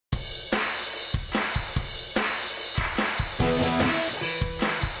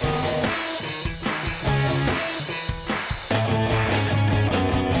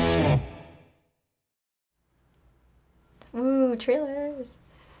trailers.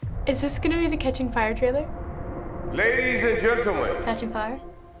 Is this gonna be the Catching Fire trailer? Ladies and gentlemen, Catching Fire?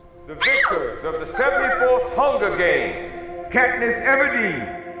 the victors of the 74th Hunger Games, Katniss Everdeen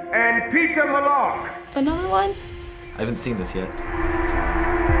and Peter Malak. Another one? I haven't seen this yet.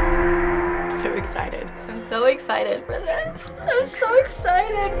 So excited. I'm so excited for this. I'm so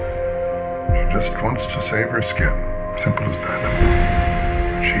excited. She just wants to save her skin. Simple as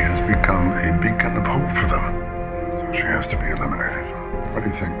that. She has become a beacon of hope for them. So she has to be eliminated. What do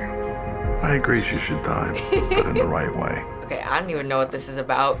you think? I agree she should die, but in the right way. Okay, I don't even know what this is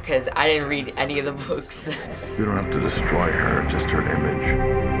about because I didn't read any of the books. You don't have to destroy her, just her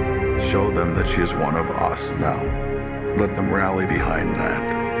image. Show them that she is one of us now. Let them rally behind that.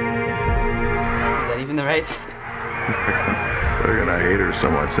 Is that even the right? They're gonna hate her so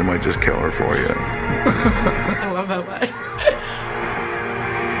much, they might just kill her for you. I love that line.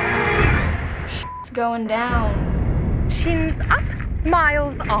 It's going down. Chins up,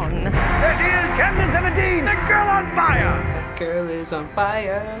 smiles on. There she is, Katniss Everdeen, the girl on fire. That girl is on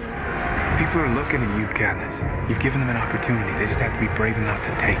fire. People are looking at you, Katniss. You've given them an opportunity. They just have to be brave enough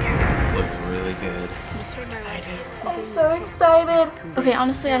to take it. This looks really good. I'm so excited. I'm so excited. Okay,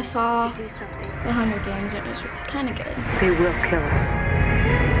 honestly, I saw The Hunger Games. It was kind of good. They will kill us.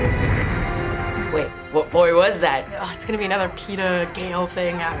 Wait, what boy was that? Oh, it's gonna be another Peeta Gale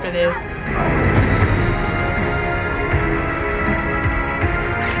thing after this.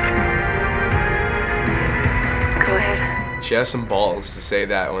 Go ahead. She has some balls to say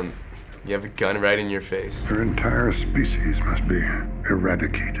that when you have a gun right in your face. Her entire species must be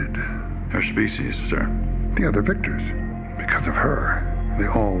eradicated. Her species, sir? The other victors. Because of her, they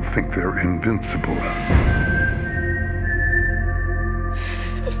all think they're invincible.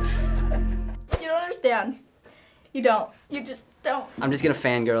 You don't understand. You don't. You just don't. I'm just gonna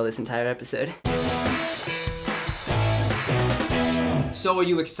fangirl this entire episode. So are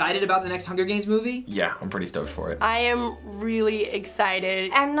you excited about the next Hunger Games movie? Yeah, I'm pretty stoked for it. I am really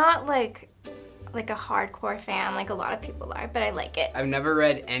excited. I'm not like a hardcore fan like a lot of people are, but I like it. I've never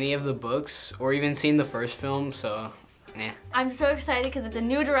read any of the books or even seen the first film, so yeah. I'm so excited because it's a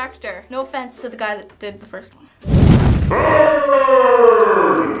new director. No offense to the guy that did the first one.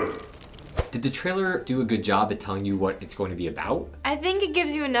 Did the trailer do a good job at telling you what it's going to be about? I think it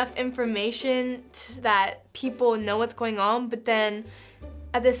gives you enough information that people know what's going on, but then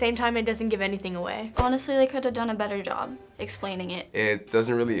at the same time, it doesn't give anything away. Honestly, they could have done a better job explaining it. It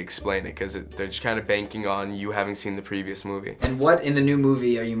doesn't really explain it because they're just kind of banking on you having seen the previous movie. And what in the new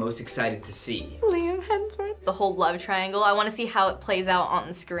movie are you most excited to see? Liam Hemsworth. The whole love triangle. I want to see how it plays out on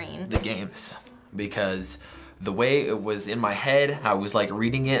the screen. The games, because the way it was in my head, I was like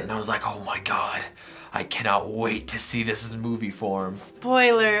reading it and I was like, oh my God, I cannot wait to see this in movie form.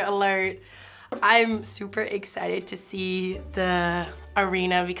 Spoiler alert. I'm super excited to see the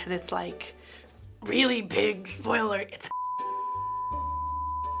arena because it's like really big. Spoiler alert, it's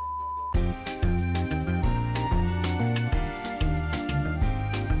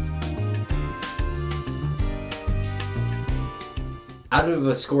Out of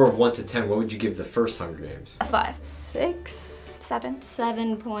a score of 1 to 10, what would you give the first Hunger Games? A 5. 6, 7.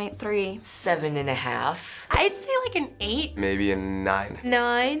 7.3. 7.5. I'd say like an 8. Maybe a 9.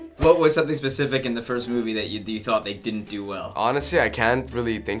 9. What was something specific in the first movie that you thought they didn't do well? Honestly, I can't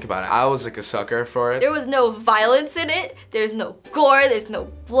really think about it. I was like a sucker for it. There was no violence in it. There's no gore. There's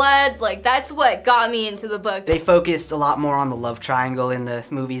no blood. Like, that's what got me into the book. They focused a lot more on the love triangle in the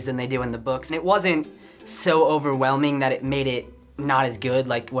movies than they do in the books. And it wasn't so overwhelming that it made it not as good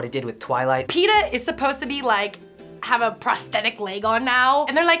like what it did with Twilight. Peeta is supposed to be like, have a prosthetic leg on now.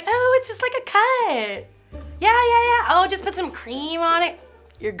 And they're like, oh, it's just like a cut. Yeah. Oh, just put some cream on it.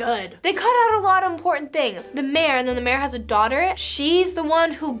 You're good. They cut out a lot of important things. The mayor, and then the mayor has a daughter. She's the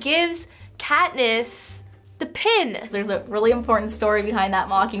one who gives Katniss the pin. There's a really important story behind that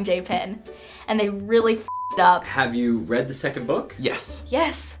Mockingjay pin, and they really f***ed up. Have you read the second book? Yes.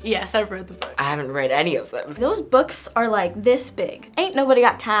 Yes, I've read the book. I haven't read any of them. Those books are like this big. Ain't nobody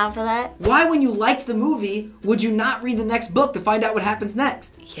got time for that. Why, when you liked the movie, would you not read the next book to find out what happens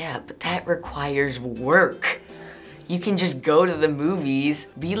next? Yeah, but that requires work. You can just go to the movies,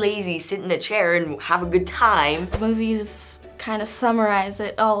 be lazy, sit in a chair, and have a good time. Movies kind of summarize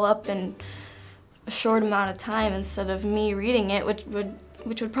it all up in a short amount of time instead of me reading it, which would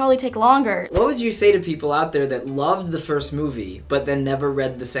which would probably take longer. What would you say to people out there that loved the first movie, but then never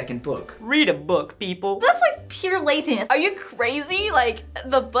read the second book? Read a book, people. That's like pure laziness. Are you crazy? Like,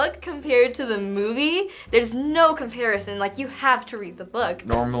 the book compared to the movie, there's no comparison. Like, you have to read the book.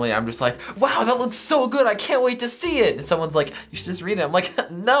 Normally, I'm just like, wow, that looks so good. I can't wait to see it. And someone's like, you should just read it. I'm like,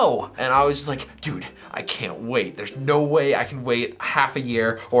 no. And I was just like, dude, I can't wait. There's no way I can wait half a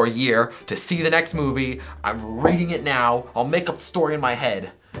year or a year to see the next movie. I'm reading it now. I'll make up the story in my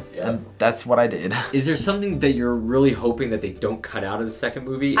head. And that's what I did. Is there something that you're really hoping that they don't cut out of the second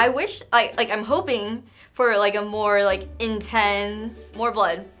movie? I wish, I'm hoping for like a more like intense, more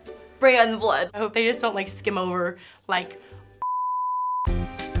blood. Bring on the blood. I hope they just don't like skim over like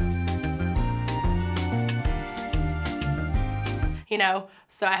you know,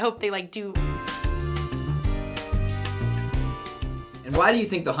 so I hope they like do. And why do you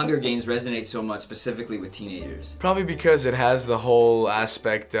think The Hunger Games resonates so much specifically with teenagers? Probably because it has the whole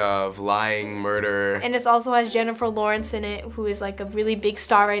aspect of lying, murder. And it also has Jennifer Lawrence in it, who is like a really big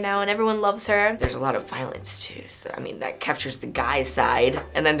star right now and everyone loves her. There's a lot of violence too, so I mean that captures the guy's side,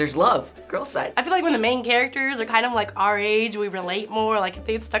 and then there's love, girl's side. I feel like when the main characters are kind of like our age, we relate more. Like if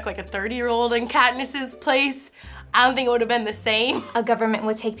they'd stuck like a 30-year-old in Katniss's place, I don't think it would have been the same. A government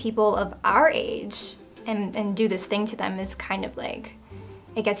would take people of our age and do this thing to them. It's kind of like,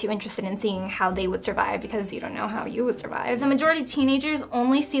 it gets you interested in seeing how they would survive because you don't know how you would survive. The majority of teenagers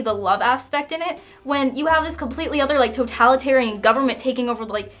only see the love aspect in it when you have this completely other like totalitarian government taking over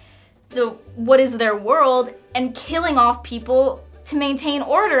like what is their world and killing off people to maintain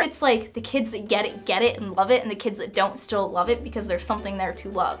order. It's like the kids that get it and love it, and the kids that don't still love it because there's something there to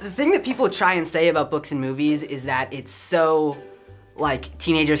love. The thing that people try and say about books and movies is that it's so, like,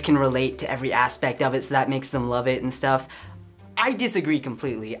 teenagers can relate to every aspect of it, so that makes them love it and stuff. I disagree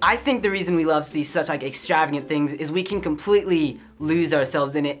completely. I think the reason we love these such like extravagant things is we can completely lose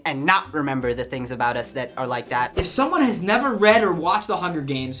ourselves in it and not remember the things about us that are like that. If someone has never read or watched The Hunger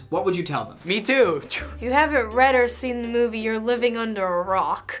Games, what would you tell them? Me too. If you haven't read or seen the movie, you're living under a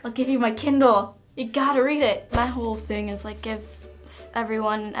rock. I'll give you my Kindle. You gotta read it. My whole thing is like give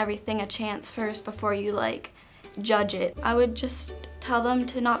everyone and everything a chance first before you like judge it. I would just tell them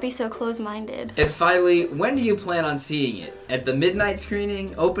to not be so close-minded. And finally, when do you plan on seeing it? At the midnight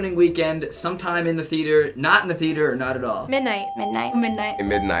screening, opening weekend, sometime in the theater, not in the theater, or not at all? Midnight. Midnight. Midnight. At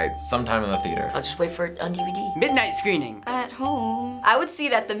midnight. Sometime in the theater. I'll just wait for it on DVD. Midnight screening. At home. I would see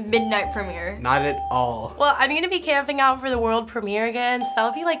it at the midnight premiere. Not at all. Well, I'm gonna be camping out for the world premiere again, so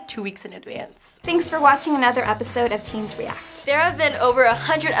that'll be like 2 weeks in advance. Thanks for watching another episode of Teens React. There have been over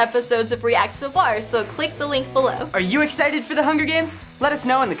 100 episodes of React so far, so click the link below. Are you excited for The Hunger Games? Let us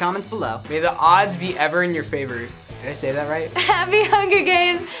know in the comments below. May the odds be ever in your favor. Did I say that right? Happy Hunger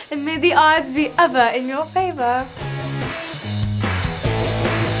Games, and may the odds be ever in your favor.